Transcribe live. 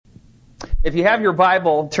If you have your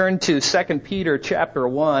Bible, turn to 2 Peter chapter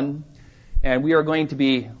 1, and we are going to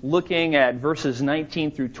be looking at verses 19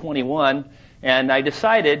 through 21. And I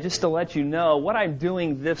decided, just to let you know, what I'm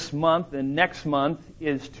doing this month and next month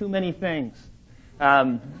is too many things.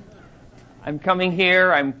 I'm coming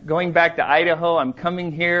here, I'm going back to Idaho, I'm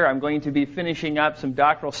coming here, I'm going to be finishing up some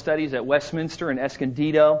doctoral studies at Westminster and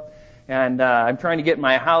Escondido, and I'm trying to get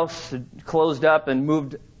my house closed up and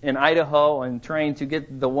moved in Idaho, and trying to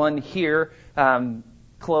get the one here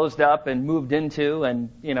closed up and moved into and,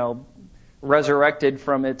 resurrected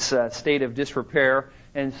from its state of disrepair.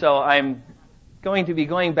 And so I'm going to be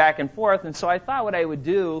going back and forth, and so I thought what I would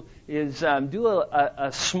do is do a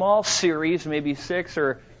small series, maybe 6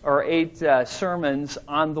 or 8 sermons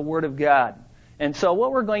on the Word of God. And so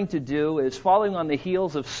what we're going to do is, following on the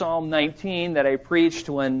heels of Psalm 19 that I preached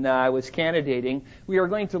when I was candidating, we are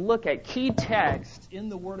going to look at key texts in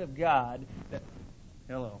the Word of God that...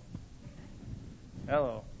 Hello. I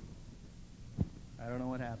don't know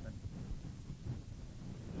what happened.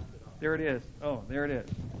 There it is. Oh, there it is.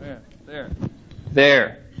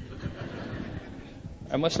 There.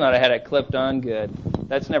 I must not have had it clipped on good.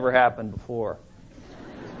 That's never happened before.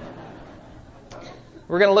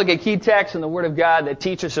 We're going to look at key texts in the Word of God that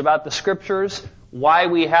teach us about the Scriptures, why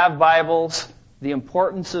we have Bibles, the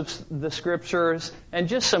importance of the Scriptures, and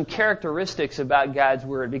just some characteristics about God's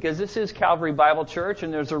Word. Because this is Calvary Bible Church,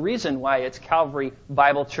 and there's a reason why it's Calvary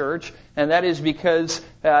Bible Church, and that is because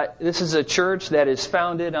this is a church that is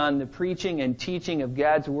founded on the preaching and teaching of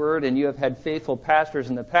God's Word, and you have had faithful pastors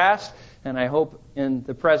in the past, and I hope in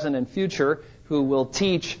the present and future, who will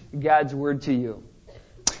teach God's Word to you.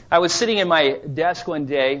 I was sitting in my desk one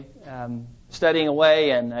day, studying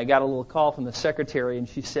away, and I got a little call from the secretary, and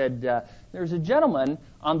she said, there's a gentleman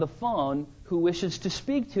on the phone who wishes to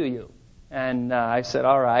speak to you. And I said,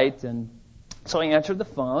 all right. And so I answered the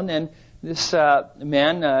phone, and this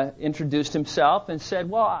man introduced himself and said,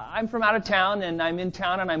 well, I'm from out of town, and I'm in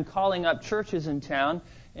town, and I'm calling up churches in town,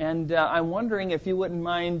 and I'm wondering if you wouldn't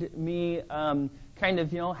mind me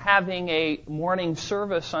having a morning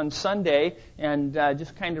service on Sunday and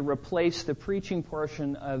just kind of replace the preaching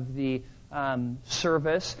portion of the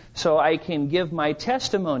service so I can give my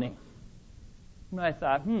testimony. And I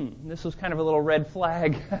thought, this was kind of a little red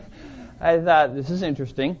flag. I thought, this is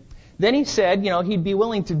interesting. Then he said, he'd be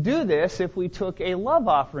willing to do this if we took a love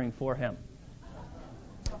offering for him.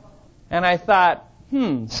 And I thought,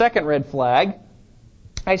 second red flag.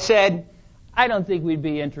 I said, I don't think we'd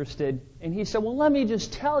be interested. And he said, well, let me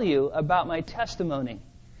just tell you about my testimony.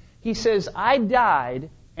 He says, I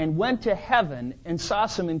died and went to heaven and saw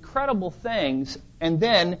some incredible things and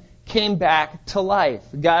then came back to life.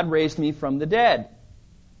 God raised me from the dead.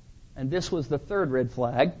 And this was the third red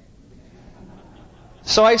flag.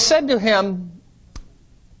 So I said to him,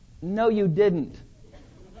 no, you didn't.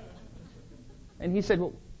 And he said,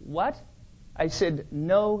 well, what? I said,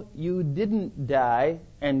 no, you didn't die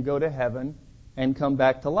and go to heaven and come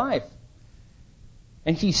back to life.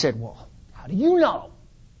 And he said, well, how do you know?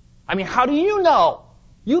 How do you know?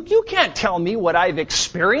 You can't tell me what I've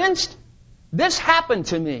experienced. This happened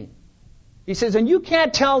to me. He says, and you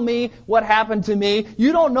can't tell me what happened to me.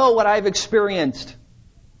 You don't know what I've experienced.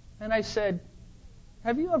 And I said,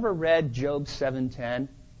 have you ever read Job 7:10?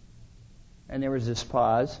 And there was this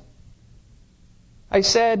pause. I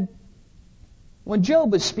said, when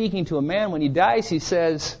Job is speaking to a man when he dies, he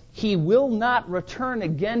says, he will not return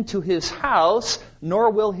again to his house, nor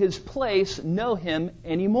will his place know him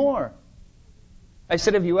anymore. I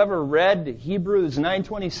said, have you ever read Hebrews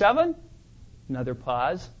 9:27? Another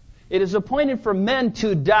pause. It is appointed for men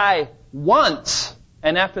to die once,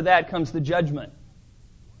 and after that comes the judgment.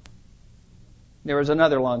 There was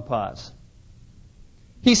another long pause.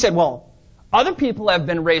 He said, well, other people have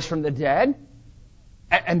been raised from the dead,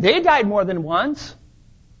 and they died more than once.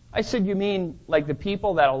 I said, you mean like the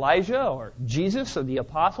people that Elijah or Jesus or the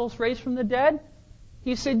apostles raised from the dead?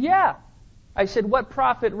 He said, yeah. I said, what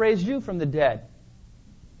prophet raised you from the dead?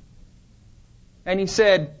 And he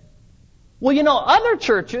said, well, other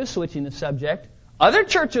churches, switching the subject, other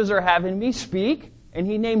churches are having me speak, and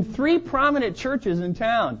he named 3 prominent churches in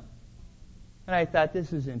town. And I thought,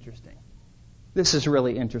 this is interesting. This is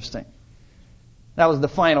really interesting. That was the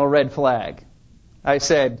final red flag. I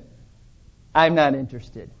said, I'm not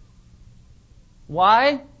interested.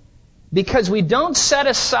 Why? Because we don't set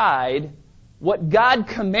aside what God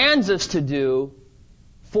commands us to do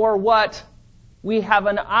for what we have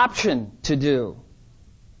an option to do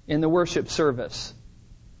in the worship service.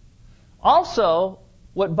 Also,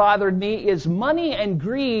 what bothered me is money and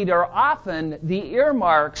greed are often the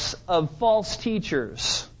earmarks of false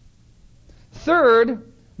teachers.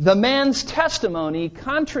 Third, the man's testimony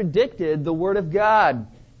contradicted the Word of God.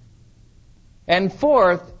 And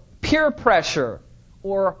fourth, peer pressure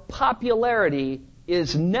or popularity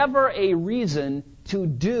is never a reason to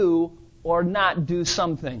do or not do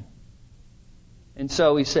something. And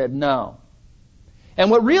so he said no. And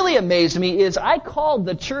what really amazed me is I called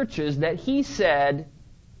the churches that he said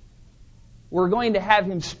were going to have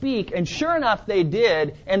him speak, and sure enough they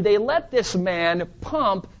did, and they let this man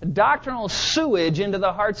pump doctrinal sewage into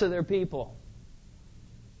the hearts of their people.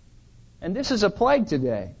 And this is a plague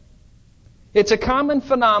today. It's a common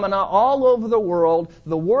phenomenon all over the world.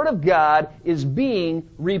 The Word of God is being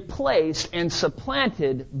replaced and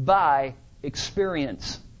supplanted by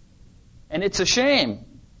experience. And it's a shame.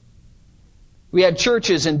 We had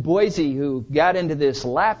churches in Boise who got into this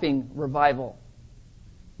laughing revival,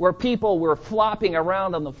 where people were flopping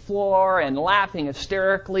around on the floor and laughing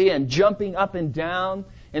hysterically and jumping up and down.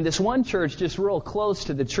 And this one church just real close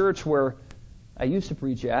to the church where I used to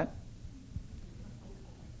preach at,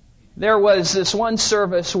 there was this one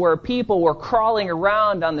service where people were crawling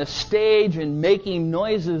around on the stage and making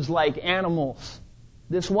noises like animals.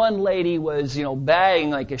 This one lady was, baying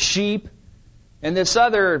like a sheep, and this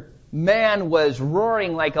other man was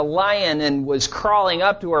roaring like a lion and was crawling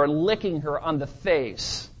up to her, licking her on the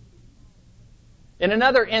face. In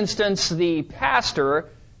another instance, the pastor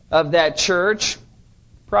of that church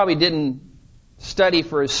probably didn't study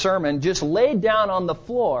for his sermon, just laid down on the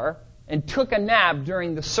floor and took a nap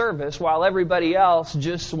during the service while everybody else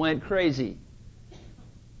just went crazy.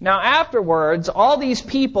 Now afterwards, all these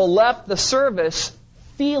people left the service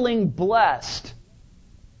feeling blessed.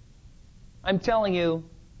 I'm telling you,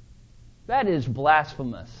 that is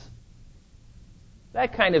blasphemous.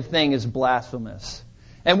 That kind of thing is blasphemous.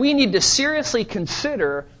 And we need to seriously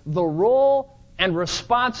consider the role and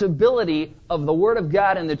responsibility of the Word of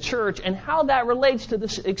God in the church and how that relates to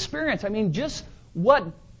this experience. I mean, just what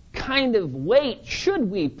kind of weight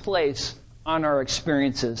should we place on our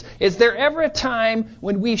experiences? Is there ever a time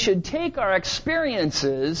when we should take our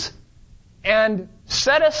experiences and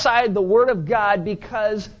set aside the Word of God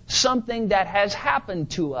because something that has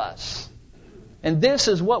happened to us? And this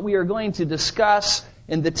is what we are going to discuss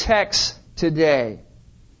in the text today.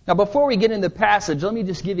 Now, before we get into the passage, let me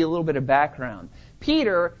just give you a little bit of background.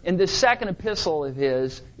 Peter, in this second epistle of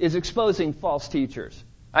his, is exposing false teachers.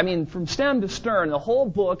 I mean, from stem to stern, the whole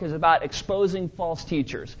book is about exposing false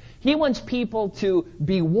teachers. He wants people to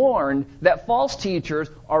be warned that false teachers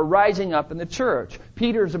are rising up in the church.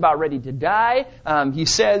 Peter's about ready to die. He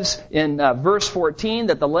says in verse 14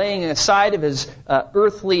 that the laying aside of his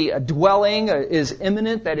earthly dwelling is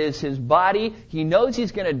imminent, that is his body. He knows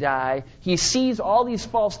he's going to die. He sees all these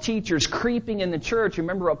false teachers creeping in the church.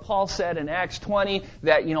 Remember what Paul said in Acts 20,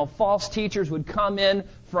 that false teachers would come in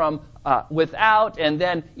from without, and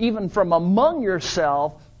then even from among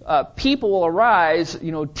yourself, people will arise,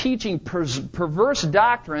 teaching perverse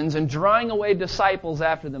doctrines and drawing away disciples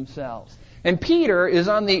after themselves. And Peter is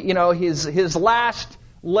on the, his last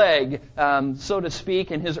leg, so to speak,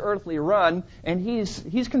 in his earthly run, and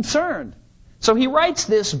he's concerned. So he writes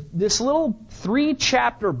this little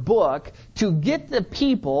 3-chapter book to get the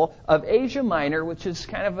people of Asia Minor, which is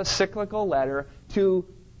kind of a cyclical letter, to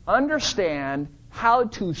understand how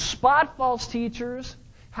to spot false teachers,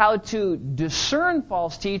 how to discern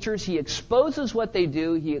false teachers. He exposes what they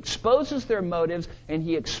do, he exposes their motives, and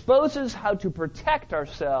he exposes how to protect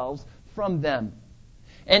ourselves from them.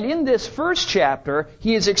 And in this first chapter,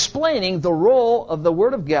 he is explaining the role of the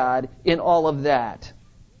Word of God in all of that.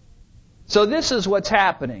 So this is what's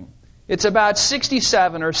happening. It's about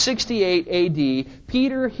 67 or 68 AD.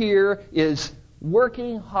 Peter here is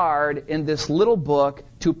working hard in this little book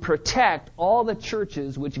to protect all the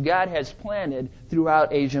churches which God has planted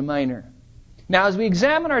throughout Asia Minor. Now, as we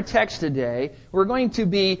examine our text today, we're going to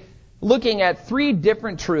be looking at 3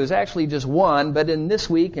 different truths. Actually, just one, but in this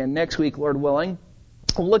week and next week, Lord willing,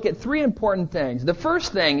 we'll look at 3 important things. The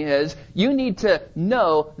first thing is you need to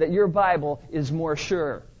know that your Bible is more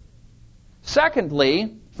sure.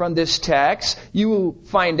 Secondly, from this text, you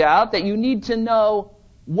find out that you need to know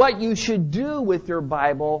what you should do with your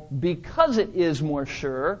Bible because it is more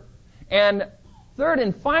sure. And third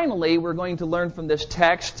and finally, we're going to learn from this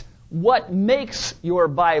text what makes your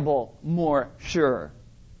Bible more sure.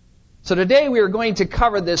 So today we are going to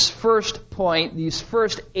cover this first point, these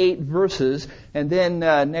first 8 verses, and then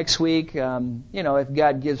next week, if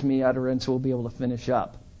God gives me utterance, we'll be able to finish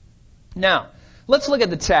up. Now, let's look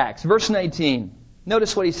at the text, verse 19.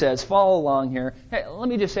 Notice what he says. Follow along here. Hey, let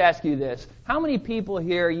me just ask you this. How many people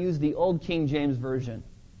here use the Old King James Version?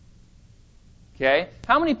 Okay.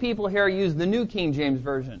 How many people here use the New King James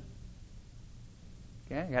Version?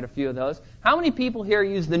 Okay, I got a few of those. How many people here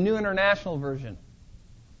use the New International Version?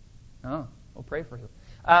 Oh, we'll pray for you.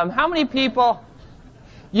 How many people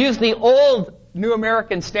use the old New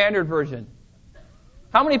American Standard Version?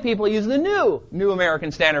 How many people use the New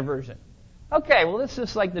American Standard Version? Okay, well, this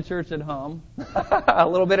is like the church at home. A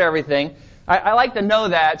little bit of everything. I like to know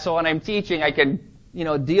that so when I'm teaching I can,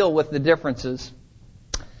 deal with the differences.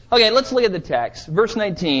 Okay, let's look at the text. Verse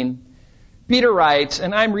 19. Peter writes,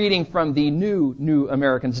 and I'm reading from the New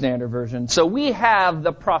American Standard Version. So we have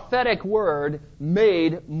the prophetic word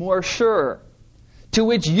made more sure, to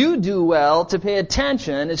which you do well to pay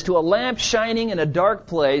attention as to a lamp shining in a dark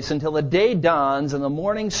place until the day dawns and the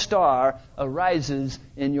morning star arises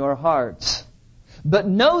in your hearts. But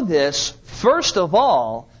know this, first of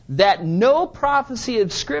all, that no prophecy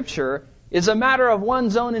of Scripture is a matter of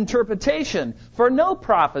one's own interpretation, for no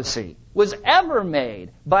prophecy was ever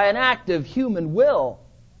made by an act of human will,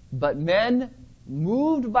 but men,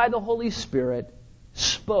 moved by the Holy Spirit,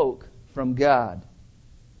 spoke from God.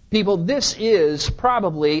 People, this is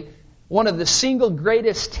probably one of the single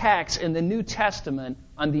greatest texts in the New Testament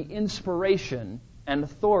on the inspiration and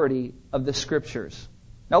authority of the Scriptures.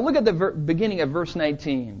 Now look at the beginning of verse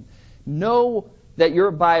 19. Know that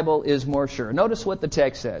your Bible is more sure. Notice what the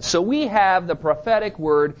text says. So we have the prophetic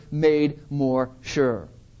word made more sure.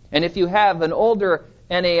 And if you have an older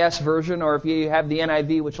NAS version, or if you have the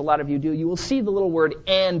NIV, which a lot of you do, you will see the little word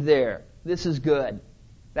 "and" there. This is good.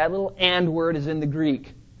 That little "and" word is in the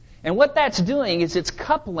Greek. And what that's doing is it's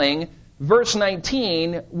coupling verse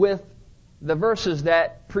 19 with the verses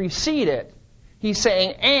that precede it. He's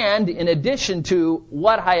saying, and in addition to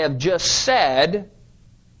what I have just said,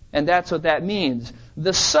 and that's what that means.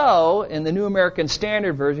 The so in the New American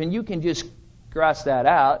Standard Version, you can just cross that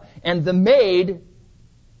out. And the made,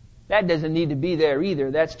 that doesn't need to be there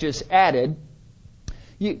either. That's just added.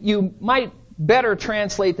 You might better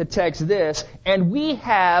translate the text this, and we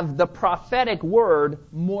have the prophetic word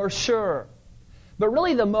more sure. But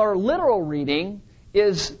really the more literal reading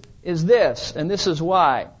is this, and this is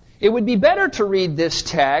why. It would be better to read this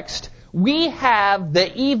text, we have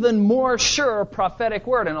the even more sure prophetic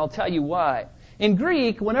word, and I'll tell you why. In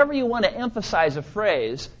Greek, whenever you want to emphasize a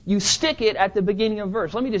phrase, you stick it at the beginning of a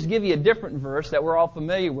verse. Let me just give you a different verse that we're all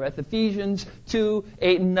familiar with, Ephesians 2,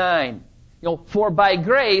 8, and 9. For by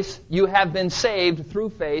grace you have been saved through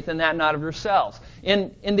faith, and that not of yourselves.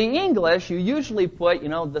 In the English, you usually put,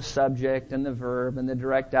 the subject and the verb and the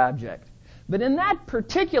direct object. But in that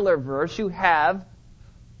particular verse, you have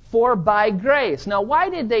for by grace. Now, why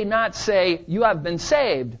did they not say you have been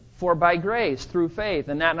saved for by grace through faith,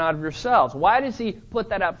 and that not of yourselves? Why does he put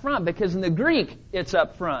that up front? Because in the Greek, it's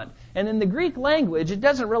up front. And in the Greek language, it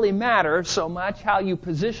doesn't really matter so much how you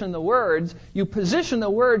position the words. You position the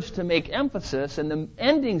words to make emphasis, and the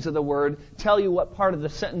endings of the word tell you what part of the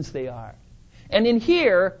sentence they are. And in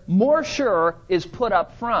here, more sure is put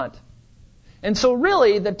up front. And so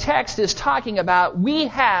really, the text is talking about we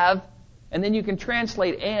have, and then you can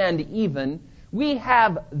translate and even, we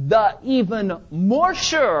have the even more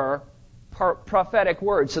sure prophetic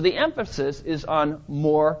word. So the emphasis is on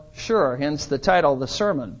more sure, hence the title of the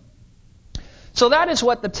sermon. So that is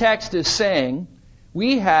what the text is saying.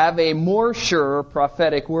 We have a more sure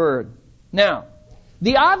prophetic word. Now,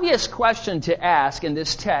 the obvious question to ask in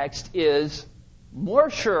this text is, more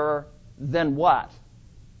sure than what?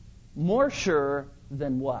 More sure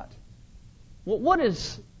than what? Well, what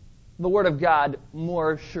is the Word of God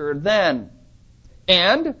more sure than?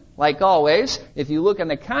 And, like always, if you look in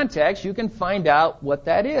the context, you can find out what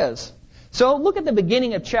that is. So look at the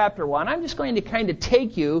beginning of chapter 1. I'm just going to kind of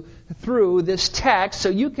take you through this text so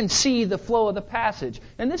you can see the flow of the passage.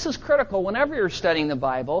 And this is critical whenever you're studying the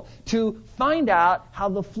Bible, to find out how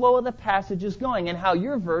the flow of the passage is going and how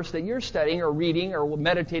your verse that you're studying or reading or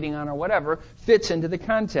meditating on or whatever fits into the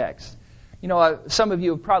context. Some of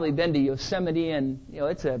you have probably been to Yosemite, and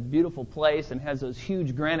it's a beautiful place and has those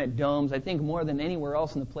huge granite domes. I think more than anywhere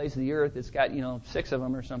else on the face of the earth. It's got 6 of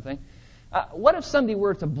them or something. What if somebody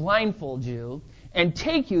were to blindfold you and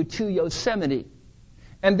take you to Yosemite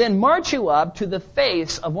and then march you up to the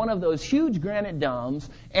face of one of those huge granite domes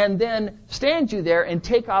and then stand you there and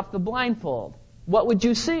take off the blindfold? What would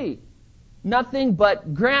you see? Nothing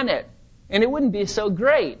but granite. And it wouldn't be so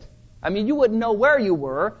great. I mean, you wouldn't know where you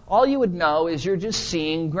were. All you would know is you're just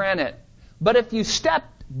seeing granite. But if you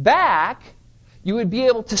stepped back, you would be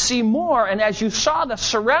able to see more, and as you saw the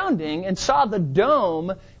surrounding and saw the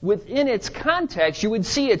dome within its context, you would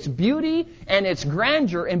see its beauty and its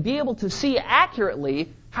grandeur and be able to see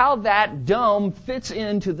accurately how that dome fits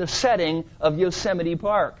into the setting of Yosemite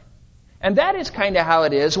Park. And that is kind of how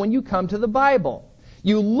it is when you come to the Bible.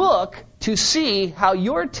 You look to see how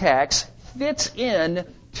your text fits in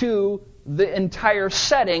to the entire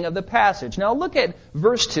setting of the passage. Now look at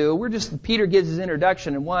verse 2. Peter gives his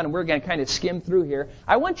introduction in 1, and we're going to kind of skim through here.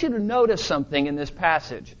 I want you to notice something in this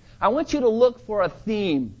passage. I want you to look for a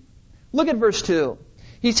theme. Look at verse 2.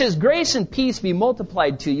 He says, "Grace and peace be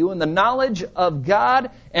multiplied to you in the knowledge of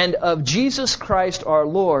God and of Jesus Christ our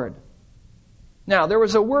Lord." Now, there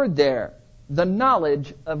was a word there, the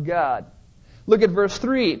knowledge of God. Look at verse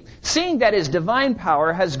 3. "Seeing that His divine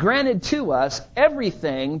power has granted to us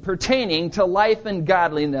everything pertaining to life and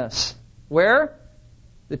godliness." Where?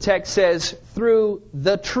 The text says, "through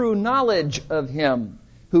the true knowledge of Him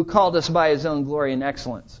who called us by His own glory and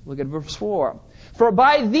excellence." Look at verse 4. "For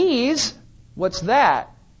by these," what's that?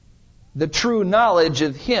 The true knowledge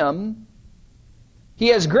of Him, "He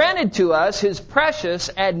has granted to us His precious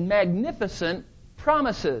and magnificent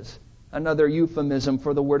promises." Another euphemism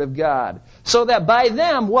for the Word of God. "So that by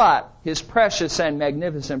them," what? His precious and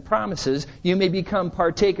magnificent promises, "you may become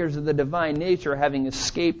partakers of the divine nature, having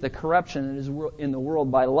escaped the corruption that is in the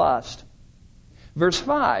world by lust." Verse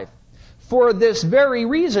 5. "For this very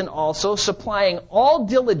reason also, supplying all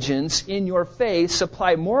diligence in your faith,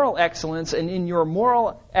 supply moral excellence, and in your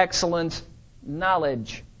moral excellence,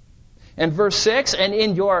 knowledge." And verse 6, "And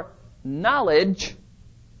in your knowledge,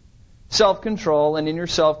 self-control, and in your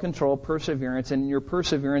self-control, perseverance, and in your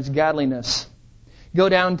perseverance, godliness." Go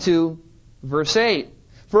down to verse 8.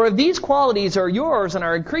 "For if these qualities are yours and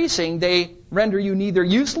are increasing, they render you neither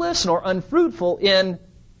useless nor unfruitful in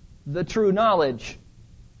the true knowledge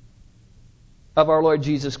of our Lord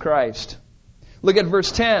Jesus Christ." Look at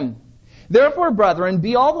verse 10. "Therefore, brethren,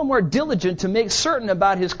 be all the more diligent to make certain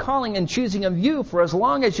about His calling and choosing of you, for as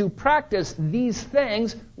long as you practice these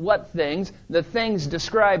things," what things? The things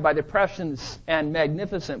described by the precious and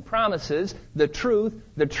magnificent promises, the truth,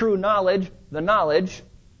 the true knowledge, the knowledge,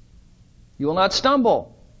 "you will not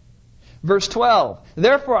stumble." Verse 12.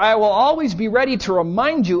 "Therefore I will always be ready to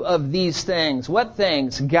remind you of these things." What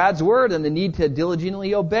things? God's Word and the need to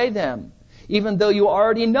diligently obey them. "Even though you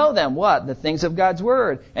already know them," what? The things of God's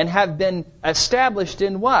Word, "and have been established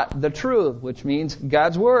in" what? The truth, which means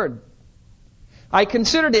God's Word. "I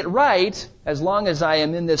considered it right, as long as I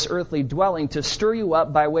am in this earthly dwelling, to stir you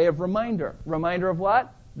up by way of reminder." Reminder of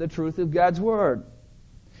what? The truth of God's Word.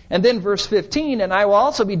 And then verse 15, "And I will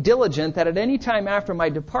also be diligent that at any time after my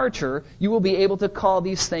departure, you will be able to call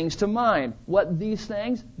these things to mind." What these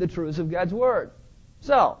things? The truths of God's Word.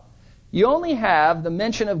 So, you only have the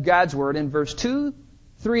mention of God's Word in verse 2,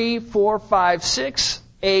 3, 4, 5, 6,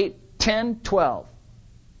 8, 10, 12,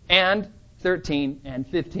 and 13 and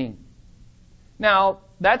 15. Now,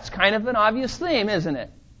 that's kind of an obvious theme, isn't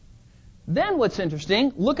it? Then what's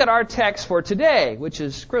interesting, look at our text for today, which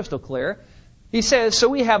is crystal clear. He says, "So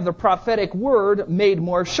we have the prophetic word made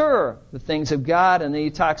more sure," the things of God, and then he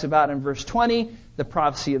talks about in verse 20, the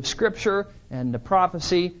prophecy of Scripture, and the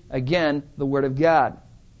prophecy, again, the Word of God.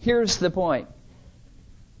 Here's the point.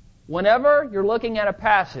 Whenever you're looking at a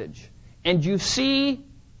passage and you see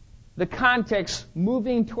the context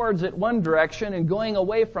moving towards it one direction and going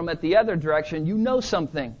away from it the other direction, you know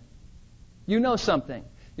something. You know something.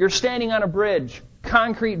 You're standing on a bridge,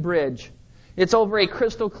 concrete bridge. It's over a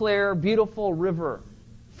crystal clear, beautiful river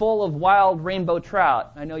full of wild rainbow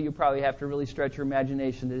trout. I know you probably have to really stretch your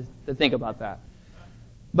imagination to think about that.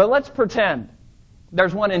 But let's pretend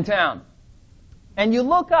there's one in town. And you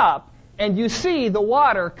look up and you see the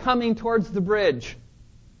water coming towards the bridge.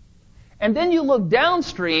 And then you look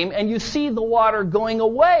downstream and you see the water going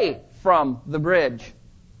away from the bridge.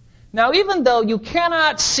 Now, even though you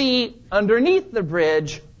cannot see underneath the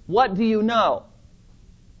bridge, what do you know?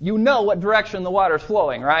 You know what direction the water is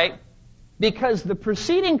flowing, right? Because the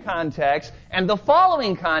preceding context and the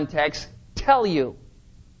following context tell you.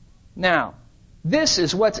 Now, this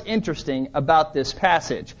is what's interesting about this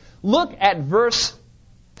passage. Look at verse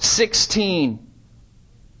 16.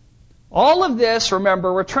 All of this,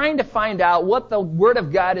 remember, we're trying to find out what the Word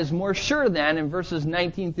of God is more sure than in verses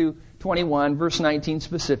 19 through 21, verse 19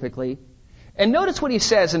 specifically. And notice what he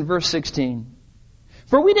says in verse 16.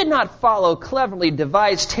 "For we did not follow cleverly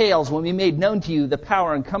devised tales when we made known to you the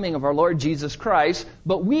power and coming of our Lord Jesus Christ,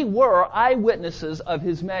 but we were eyewitnesses of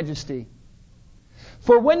His majesty.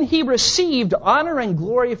 For when He received honor and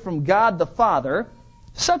glory from God the Father,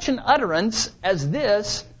 such an utterance as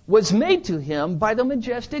this was made to Him by the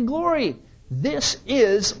majestic glory. This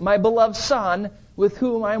is my beloved Son, with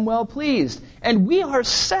whom I am well pleased. And we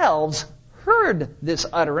ourselves heard this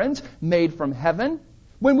utterance made from heaven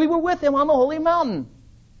when we were with Him on the holy mountain."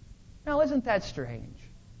 Now, isn't that strange?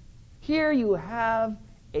 Here you have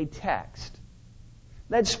a text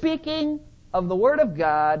that's speaking of the Word of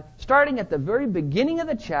God, starting at the very beginning of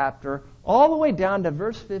the chapter, all the way down to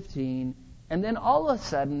verse 15, and then all of a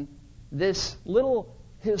sudden, this little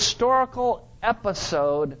historical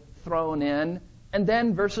episode thrown in, and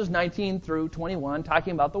then verses 19 through 21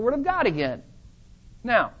 talking about the Word of God again.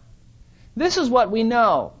 Now, this is what we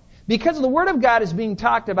know. Because the Word of God is being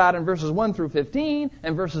talked about in verses 1 through 15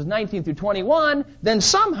 and verses 19 through 21, then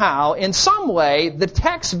somehow, in some way, the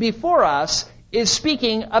text before us is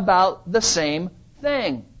speaking about the same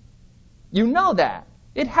thing. You know that.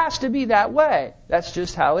 It has to be that way. That's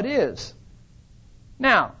just how it is.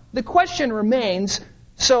 Now, the question remains,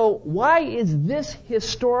 so why is this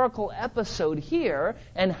historical episode here,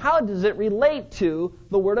 and how does it relate to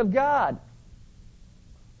the Word of God?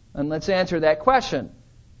 And let's answer that question.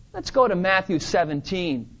 Let's go to Matthew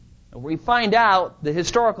 17, where we find out the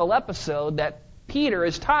historical episode that Peter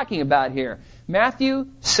is talking about here. Matthew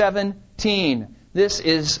 17. This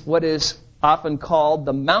is what is often called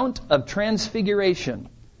the Mount of Transfiguration.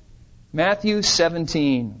 Matthew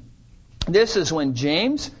 17. This is when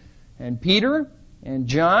James and Peter and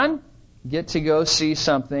John get to go see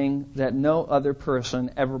something that no other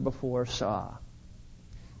person ever before saw.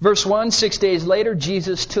 Verse 1, 6 days later,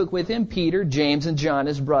 Jesus took with him Peter, James, and John,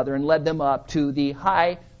 his brother, and led them up to the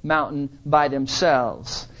high mountain by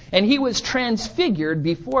themselves. And he was transfigured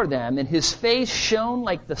before them, and his face shone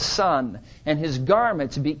like the sun, and his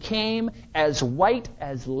garments became as white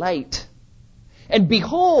as light. And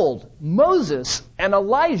behold, Moses and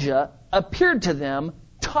Elijah appeared to them,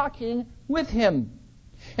 talking with him.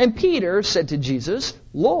 And Peter said to Jesus,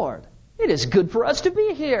 Lord, it is good for us to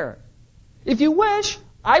be here. If you wish,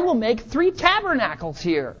 I will make 3 tabernacles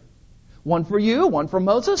here. One for you, one for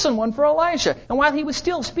Moses, and one for Elijah. And while he was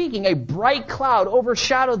still speaking, a bright cloud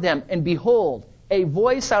overshadowed them. And behold, a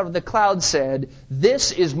voice out of the cloud said,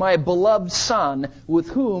 This is my beloved Son, with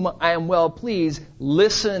whom I am well pleased.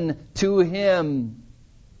 Listen to him.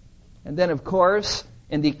 And then, of course,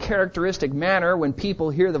 in the characteristic manner, when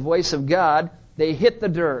people hear the voice of God, they hit the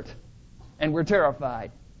dirt and were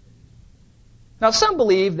terrified. Now, some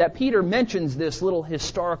believe that Peter mentions this little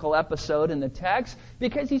historical episode in the text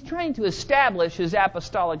because he's trying to establish his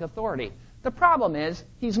apostolic authority. The problem is,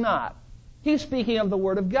 he's not. He's speaking of the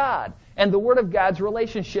Word of God and the Word of God's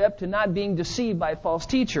relationship to not being deceived by false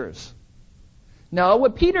teachers. No,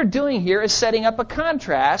 what Peter's doing here is setting up a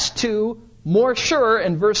contrast to more sure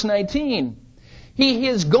in verse 19. He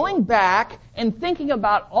is going back and thinking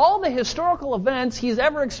about all the historical events he's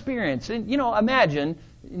ever experienced. And, imagine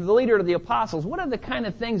the leader of the apostles, what are the kind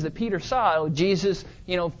of things that Peter saw? Oh, Jesus,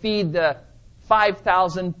 feed the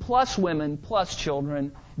 5,000 plus women plus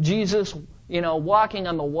children. Jesus, walking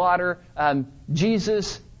on the water.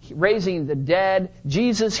 Jesus raising the dead.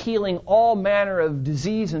 Jesus healing all manner of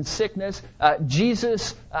disease and sickness.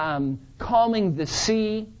 Jesus calming the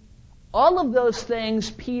sea. All of those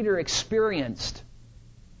things Peter experienced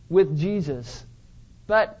with Jesus.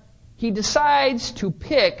 But he decides to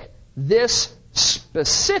pick this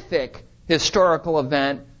specific historical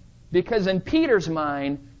event because in Peter's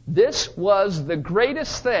mind, this was the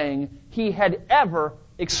greatest thing he had ever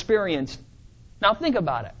experienced. Now think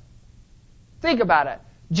about it. Think about it.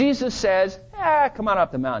 Jesus says, come on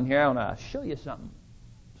up the mountain here. I want to show you something.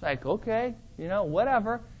 It's like, okay,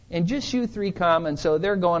 whatever. And just you 3 come. And so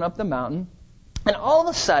they're going up the mountain. And all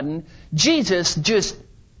of a sudden, Jesus just,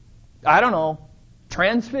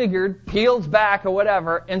 transfigured, peels back or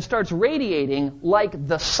whatever, and starts radiating like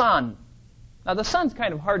the sun. Now, the sun's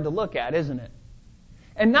kind of hard to look at, isn't it?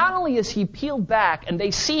 And not only is he peeled back and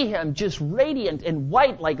they see him just radiant and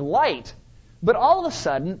white like light, but all of a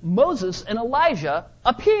sudden, Moses and Elijah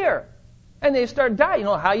appear. And they start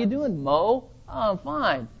how you doing, Mo? Oh, I'm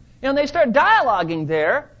fine. And they start dialoguing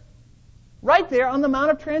there, right there on the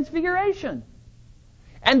Mount of Transfiguration.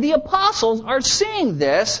 And the apostles are seeing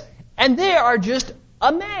this, and they are just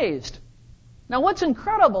amazed. Now, what's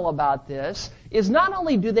incredible about this is not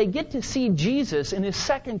only do they get to see Jesus in his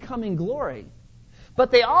second coming glory, but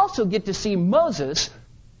they also get to see Moses,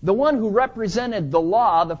 the one who represented the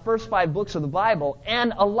law, the first 5 books of the Bible,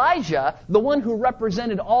 and Elijah, the one who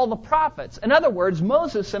represented all the prophets. In other words,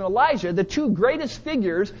 Moses and Elijah, the 2 greatest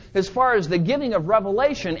figures as far as the giving of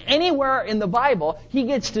revelation anywhere in the Bible, he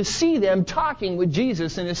gets to see them talking with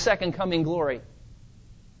Jesus in his second coming glory.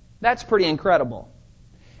 That's pretty incredible.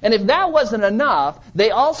 And if that wasn't enough, they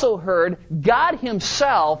also heard God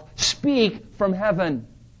himself speak from heaven.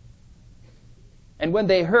 And when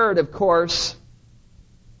they heard, of course,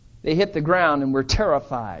 they hit the ground and were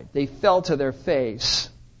terrified. They fell to their face.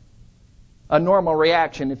 A normal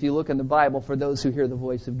reaction, if you look in the Bible, for those who hear the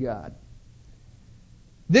voice of God.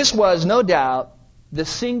 This was, no doubt, the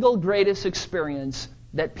single greatest experience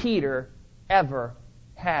that Peter ever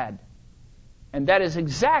had. And that is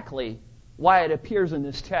exactly why it appears in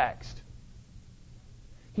this text.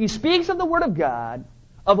 He speaks of the Word of God,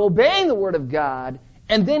 of obeying the Word of God,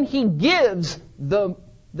 and then he gives the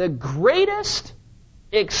greatest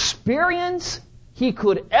experience he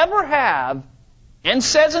could ever have, and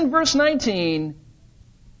says in verse 19,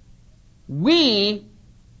 we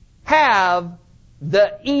have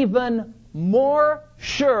the even more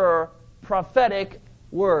sure prophetic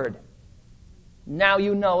word. Now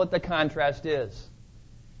you know what the contrast is.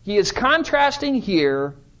 He is contrasting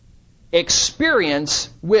here experience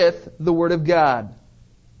with the Word of God.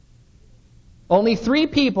 Only 3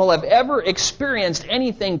 people have ever experienced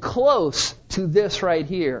anything close to this right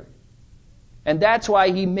here. And that's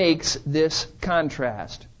why he makes this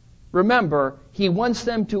contrast. Remember, he wants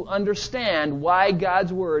them to understand why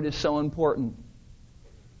God's Word is so important.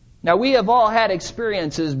 Now, we have all had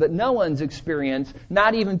experiences, but no one's experience,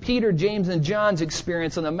 not even Peter, James, and John's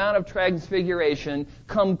experience on the Mount of Transfiguration,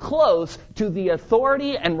 come close to the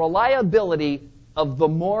authority and reliability of the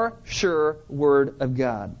more sure Word of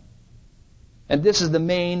God. And this is the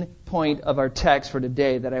main point of our text for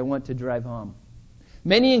today that I want to drive home.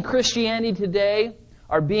 Many in Christianity today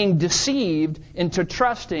are being deceived into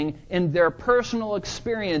trusting in their personal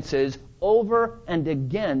experiences over and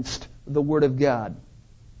against the Word of God.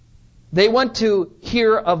 They want to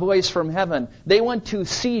hear a voice from heaven. They want to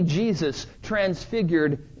see Jesus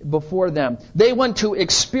transfigured before them. They want to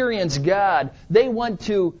experience God. They want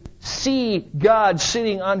to see God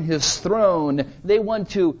sitting on His throne. They want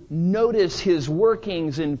to notice His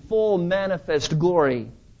workings in full manifest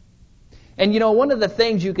glory. And one of the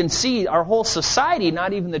things you can see, our whole society,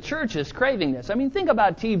 not even the church, is craving this. I mean, think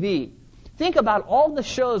about TV. Think about all the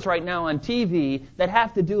shows right now on TV that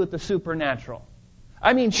have to do with the supernatural.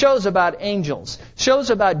 I mean, shows about angels, shows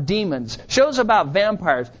about demons, shows about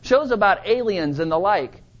vampires, shows about aliens and the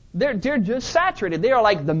like. They're just saturated. They are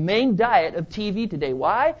like the main diet of TV today.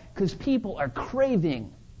 Why? Because people are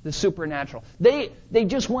craving the supernatural. They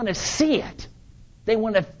just want to see it. They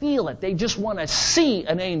want to feel it. They just want to see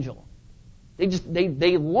an angel.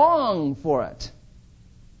 They long for it.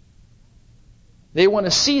 They want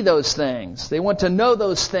to see those things. They want to know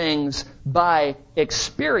those things by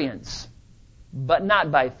experience, but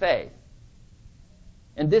not by faith.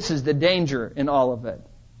 And this is the danger in all of it.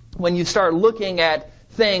 When you start looking at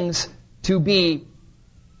things to be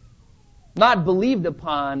not believed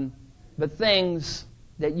upon, but things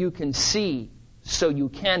that you can see so you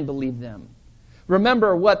can believe them.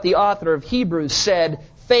 Remember what the author of Hebrews said,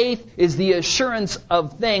 faith is the assurance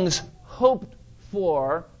of things hoped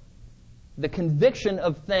for, the conviction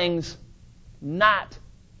of things not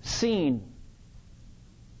seen.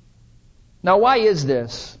 Now, why is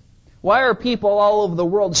this? Why are people all over the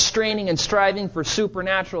world straining and striving for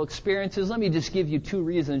supernatural experiences? Let me just give you 2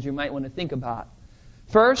 reasons you might want to think about.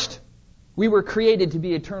 First, we were created to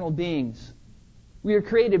be eternal beings. We are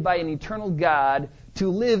created by an eternal God to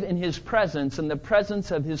live in His presence and the presence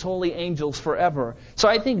of His holy angels forever. So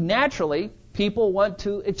I think naturally people want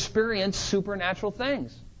to experience supernatural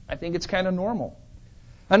things. I think it's kind of normal.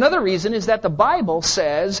 Another reason is that the Bible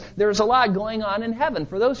says there's a lot going on in heaven.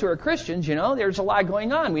 For those who are Christians, there's a lot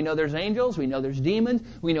going on. We know there's angels, we know there's demons,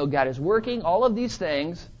 we know God is working, all of these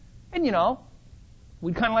things. And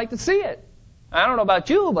we'd kind of like to see it. I don't know about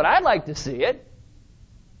you, but I'd like to see it.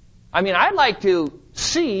 I mean, I'd like to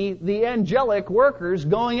see the angelic workers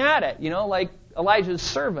going at it, like Elijah's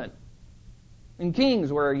servant in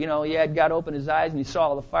Kings, where, he had God open his eyes and he saw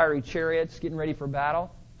all the fiery chariots getting ready for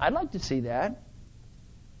battle. I'd like to see that.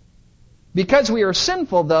 Because we are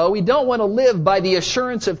sinful, though, we don't want to live by the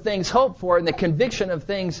assurance of things hoped for and the conviction of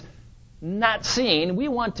things not seen. We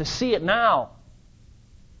want to see it now.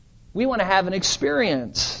 We want to have an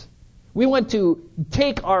experience. We want to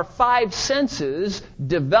take our 5 senses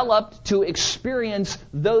developed to experience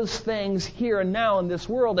those things here and now in this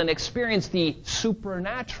world and experience the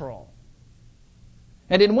supernatural.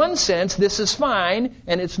 And in one sense, this is fine,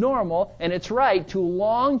 and it's normal, and it's right to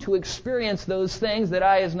long to experience those things that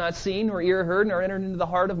eye has not seen, nor ear heard, nor entered into the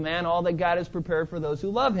heart of man, all that God has prepared for those who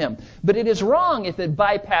love Him. But it is wrong if it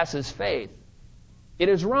bypasses faith. It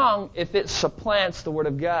is wrong if it supplants the Word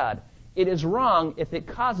of God. It is wrong if it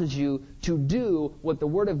causes you to do what the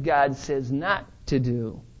Word of God says not to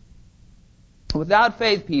do. Without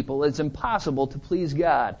faith, people, it's impossible to please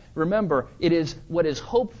God. Remember, it is what is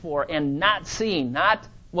hoped for and not seen, not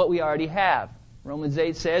what we already have. Romans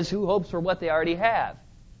 8 says, who hopes for what they already have?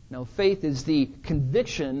 No, faith is the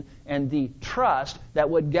conviction and the trust that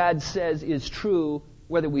what God says is true,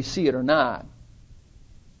 whether we see it or not.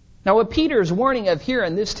 Now, what Peter is warning of here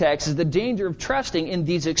in this text is the danger of trusting in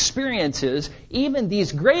these experiences, even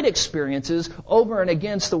these great experiences, over and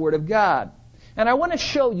against the Word of God. And I want to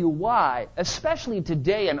show you why, especially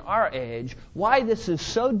today in our age, why this is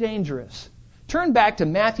so dangerous. Turn back to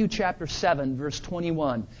Matthew chapter 7, verse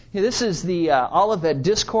 21. This is the Olivet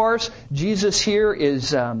Discourse. Jesus here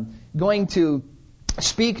is going to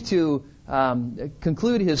speak to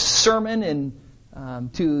conclude his sermon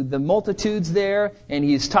to the multitudes there, and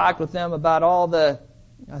he's talked with them about all the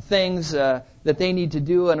things that they need to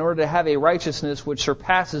do in order to have a righteousness which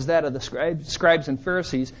surpasses that of the scribes and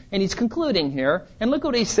Pharisees. And he's concluding here, and look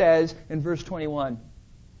what he says in verse 21.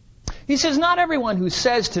 He says, "Not everyone who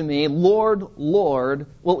says to me, 'Lord, Lord,'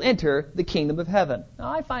 will enter the kingdom of heaven."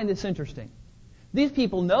 Now, I find this interesting. These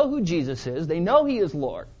people know who Jesus is. They know he is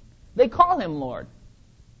Lord. They call him Lord.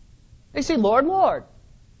 They say, "Lord, Lord."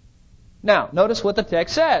 Now, notice what the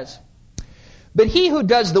text says. "But he who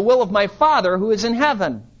does the will of my Father who is in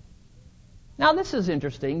heaven." Now, this is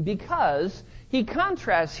interesting because he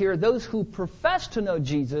contrasts here those who profess to know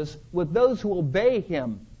Jesus with those who obey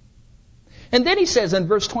him. And then he says in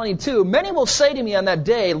verse 22, "Many will say to me on that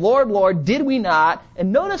day, 'Lord, Lord, did we not?'"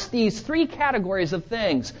 And notice these three categories of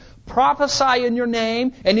things. "Prophesy in your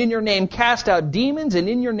name, and in your name cast out demons, and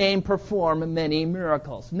in your name perform many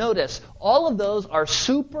miracles." Notice, all of those are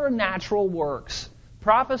supernatural works.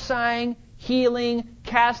 Prophesying, healing,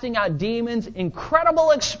 casting out demons,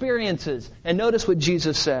 incredible experiences. And notice what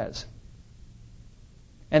Jesus says.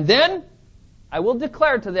 "And then I will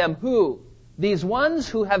declare to them," who? These ones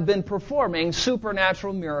who have been performing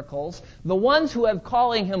supernatural miracles, the ones who have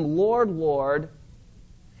calling him Lord, Lord,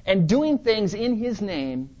 and doing things in his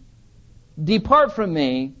name, "Depart from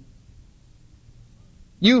me,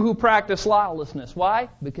 you who practice lawlessness." Why?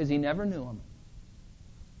 Because he never knew him.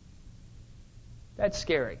 That's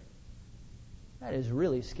scary. That is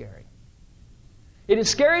really scary. It is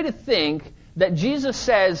scary to think that Jesus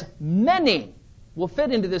says many will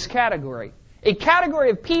fit into this category. A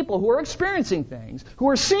category of people who are experiencing things, who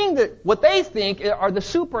are seeing what they think are the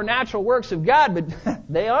supernatural works of God, but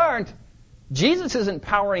they aren't. Jesus isn't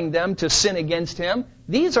powering them to sin against him.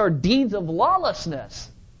 These are deeds of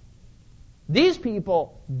lawlessness. These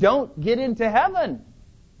people don't get into heaven.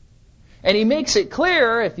 And he makes it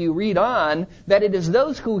clear, if you read on, that it is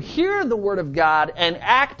those who hear the Word of God and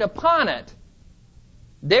act upon it.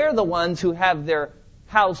 They're the ones who have their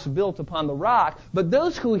house built upon the rock. But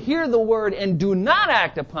those who hear the Word and do not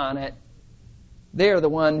act upon it, they are the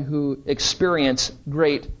one who experience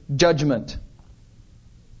great judgment.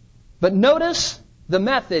 But notice the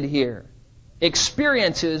method here.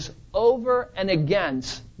 Experiences over and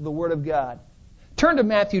against the Word of God. Turn to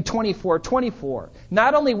Matthew 24:24.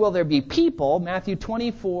 Not only will there be people, Matthew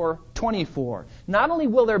 24:24. Not only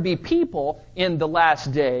will there be people in the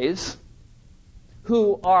last days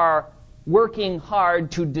who are working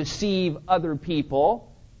hard to deceive other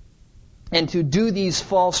people and to do these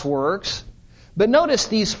false works, but notice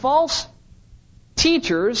these false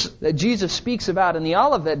teachers that Jesus speaks about in the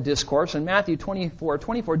Olivet Discourse in Matthew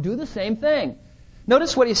 24:24 do the same thing.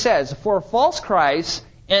 Notice what he says, "For false Christs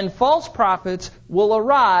and false prophets will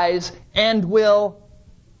arise and will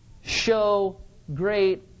show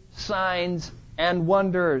great signs and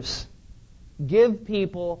wonders." Give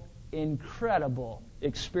people incredible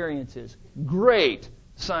experiences, great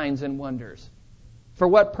signs and wonders. For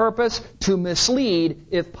what purpose? To mislead,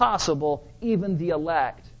 if possible, even the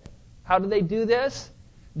elect. How do they do this?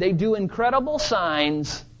 They do incredible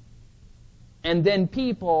signs, and then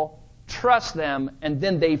people trust them, and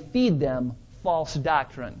then they feed them false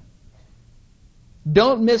doctrine.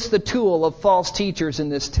 Don't miss the tool of false teachers in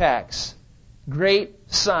this text.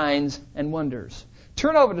 Great signs and wonders.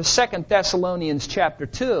 Turn over to 2 Thessalonians chapter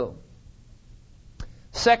 2.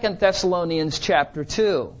 2 Thessalonians chapter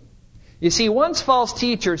 2. You see, once false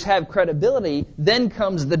teachers have credibility, then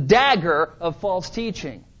comes the dagger of false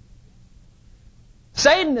teaching.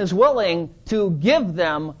 Satan is willing to give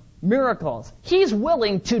them miracles. He's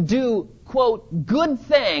willing to do, quote, good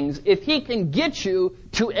things if he can get you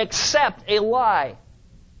to accept a lie.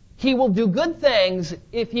 He will do good things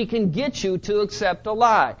if he can get you to accept a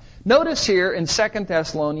lie. Notice here in 2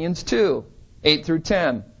 Thessalonians 2, 8 through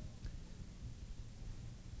 10.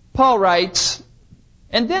 Paul writes,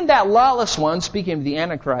 "And then that lawless one," speaking of the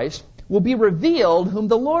Antichrist, "will be revealed, whom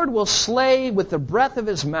the Lord will slay with the breath of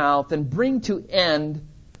his mouth and bring to an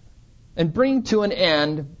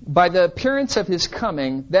end by the appearance of his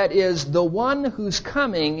coming, that is, the one whose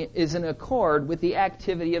coming is in accord with the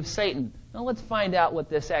activity of Satan." Now let's find out what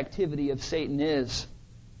this activity of Satan is.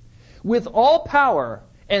 "With all power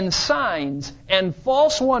and signs and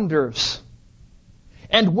false wonders,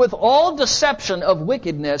 and with all deception of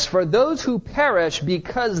wickedness for those who perish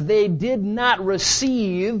because they did not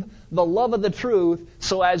receive the love of the truth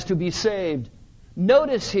so as to be saved.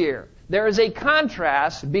 Notice here, there is a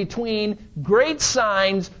contrast between great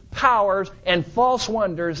signs, powers, and false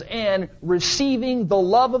wonders and receiving the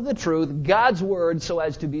love of the truth, God's Word, so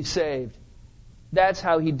as to be saved. That's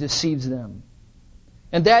how He deceives them.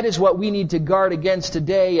 And that is what we need to guard against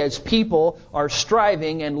today as people are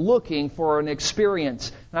striving and looking for an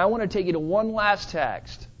experience. And I want to take you to one last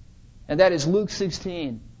text, and that is Luke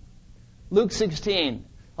 16. Luke 16.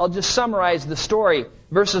 I'll just summarize the story.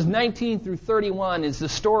 Verses 19 through 31 is the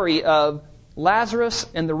story of Lazarus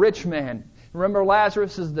and the rich man. Remember,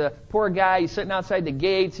 Lazarus is the poor guy. He's sitting outside the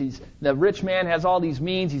gates. The rich man has all these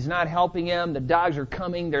means. He's not helping him. The dogs are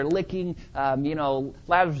coming. They're licking,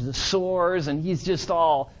 Lazarus' the sores, and he's just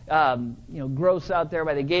all, gross out there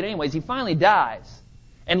by the gate. Anyways, he finally dies.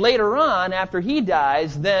 And later on, after he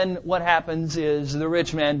dies, then what happens is the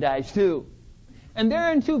rich man dies too. And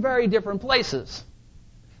they're in two very different places.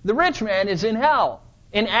 The rich man is in hell,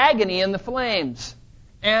 in agony in the flames.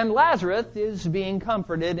 And Lazarus is being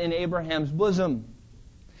comforted in Abraham's bosom.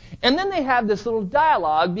 And then they have this little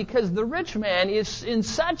dialogue because the rich man is in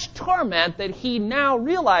such torment that he now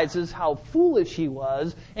realizes how foolish he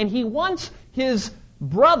was, and he wants his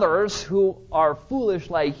brothers, who are foolish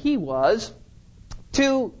like he was,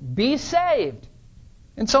 to be saved.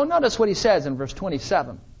 And so notice what he says in verse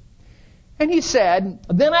 27. And he said,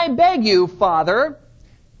 "Then I beg you, Father,"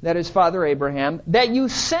 that is Father Abraham, "that you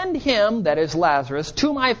send him," that is Lazarus,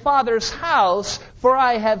 "to my father's house, for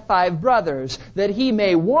I have 5 brothers, that he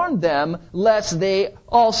may warn them, lest they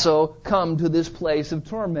also come to this place of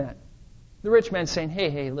torment." The rich man's saying,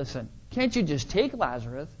 hey, listen, can't you just take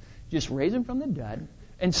Lazarus, just raise him from the dead,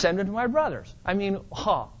 and send him to my brothers? I mean,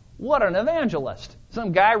 what an evangelist.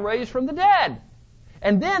 Some guy raised from the dead.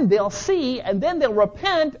 And then they'll see, and then they'll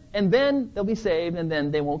repent, and then they'll be saved, and then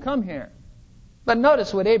they won't come here. But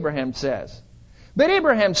notice what Abraham says. But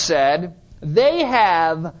Abraham said, "They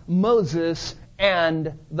have Moses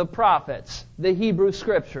and the prophets," the Hebrew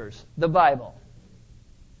Scriptures, the Bible.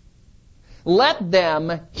 "Let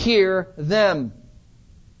them hear them."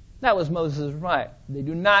 That was Moses' right. They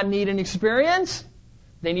do not need an experience.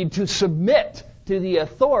 They need to submit to the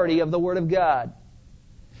authority of the Word of God.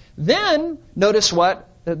 Then, notice what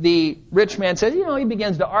the rich man says. He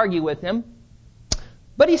begins to argue with him.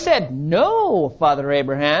 But he said, "No, Father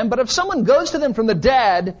Abraham, but if someone goes to them from the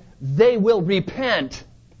dead, they will repent."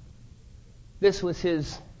 This was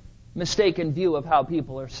his mistaken view of how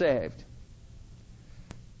people are saved.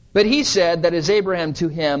 But he said, that is Abraham to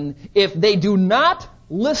him, "If they do not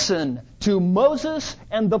listen to Moses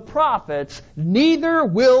and the prophets, neither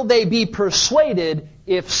will they be persuaded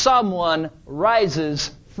if someone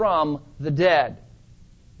rises from the dead."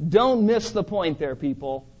 Don't miss the point there,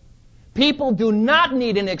 people. People do not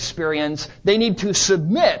need an experience. They need to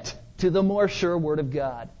submit to the more sure Word of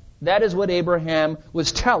God. That is what Abraham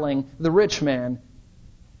was telling the rich man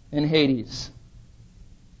in Hades.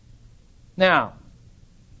 Now,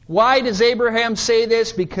 why does Abraham say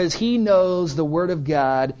this? Because he knows the Word of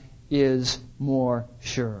God is more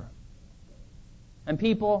sure. And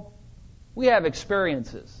people, we have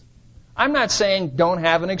experiences. I'm not saying don't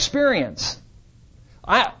have an experience.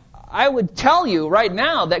 I would tell you right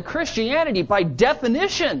now that Christianity, by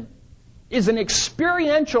definition, is an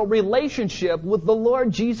experiential relationship with the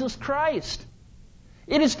Lord Jesus Christ.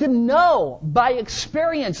 It is to know by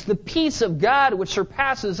experience the peace of God which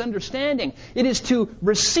surpasses understanding. It is to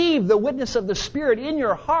receive the witness of the Spirit in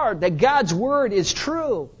your heart that God's Word is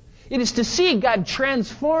true. It is to see God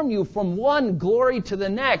transform you from one glory to the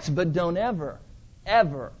next, but don't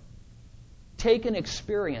ever take an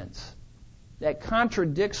experience that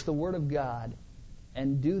contradicts the Word of God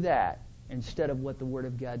and do that instead of what the Word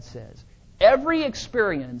of God says. Every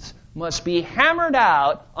experience must be hammered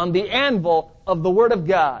out on the anvil of the Word of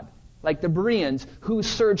God, like the Bereans, who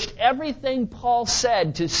searched everything Paul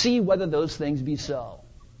said to see whether those things be so.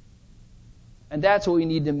 And that's what we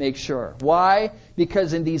need to make sure. Why?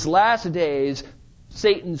 Because in these last days,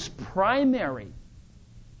 Satan's primary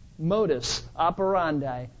modus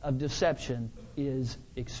operandi of deception is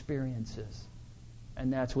experiences.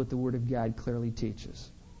 And that's what the Word of God clearly teaches.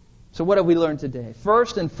 So what have we learned today?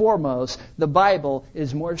 First and foremost, the Bible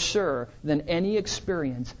is more sure than any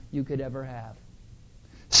experience you could ever have.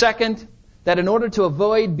 Second, that in order to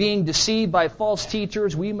avoid being deceived by false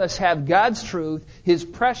teachers, we must have God's truth, His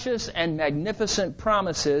precious and magnificent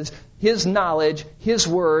promises, His knowledge, His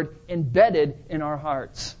Word embedded in our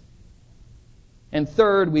hearts. And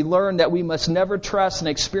third, we learn that we must never trust in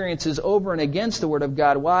experiences over and against the Word of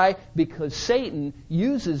God. Why? Because Satan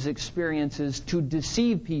uses experiences to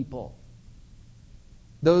deceive people.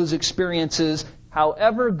 Those experiences,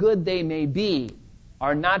 however good they may be,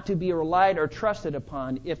 are not to be relied or trusted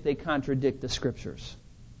upon if they contradict the Scriptures.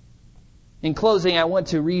 In closing, I want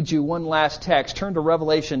to read you one last text. Turn to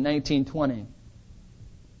Revelation 19:20.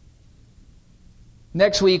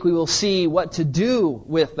 Next week we will see what to do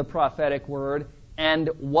with the prophetic word and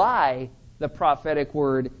why the prophetic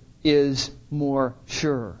word is more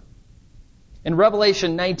sure. In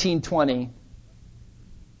Revelation 19:20,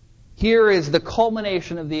 here is the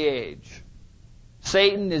culmination of the age.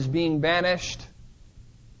 Satan is being banished.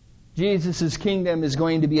 Jesus' kingdom is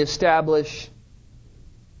going to be established.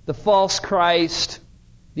 The false Christ,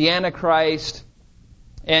 the Antichrist,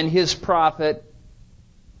 and his prophet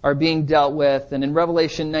are being dealt with. And in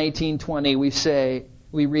Revelation 19:20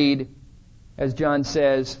 we read, as John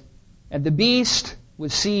says, "And the beast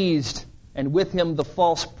was seized, and with him the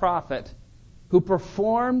false prophet, who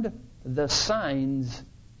performed the signs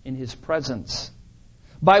in his presence,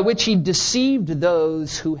 by which he deceived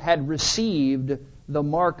those who had received the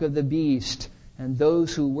mark of the beast, and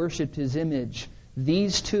those who worshipped his image.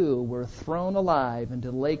 These two were thrown alive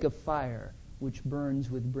into the lake of fire, which burns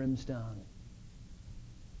with brimstone."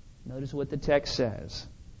 Notice what the text says.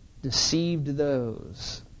 Deceived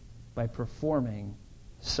those by performing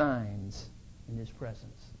signs in his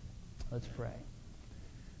presence. Let's pray.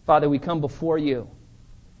 Father, we come before you,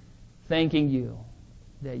 thanking you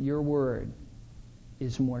that your word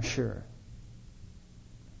is more sure.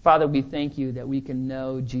 Father, we thank you that we can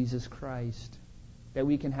know Jesus Christ, that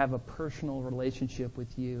we can have a personal relationship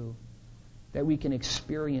with you, that we can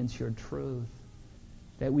experience your truth,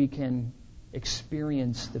 that we can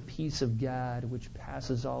experience the peace of God which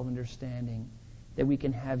passes all understanding, that we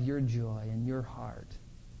can have your joy and your heart.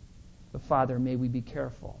 But Father, may we be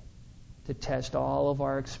careful to test all of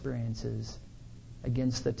our experiences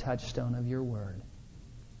against the touchstone of your word.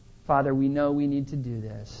 Father, we know we need to do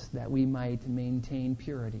this, that we might maintain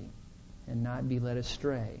purity and not be led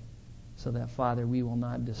astray, so that, Father, we will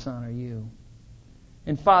not dishonor you.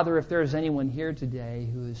 And Father, if there is anyone here today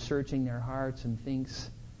who is searching their hearts and thinks,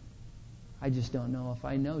 I just don't know if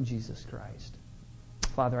I know Jesus Christ,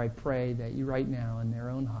 Father, I pray that you right now in their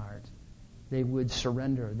own heart, they would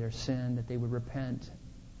surrender their sin, that they would repent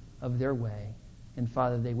of their way, and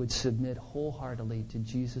Father, they would submit wholeheartedly to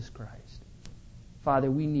Jesus Christ.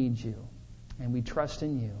 Father, we need you, and we trust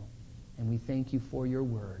in you, and we thank you for your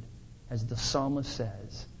word. As the psalmist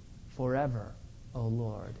says, forever, O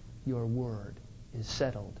Lord, your word is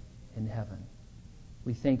settled in heaven.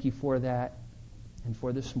 We thank you for that and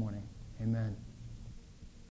for this morning. Amen.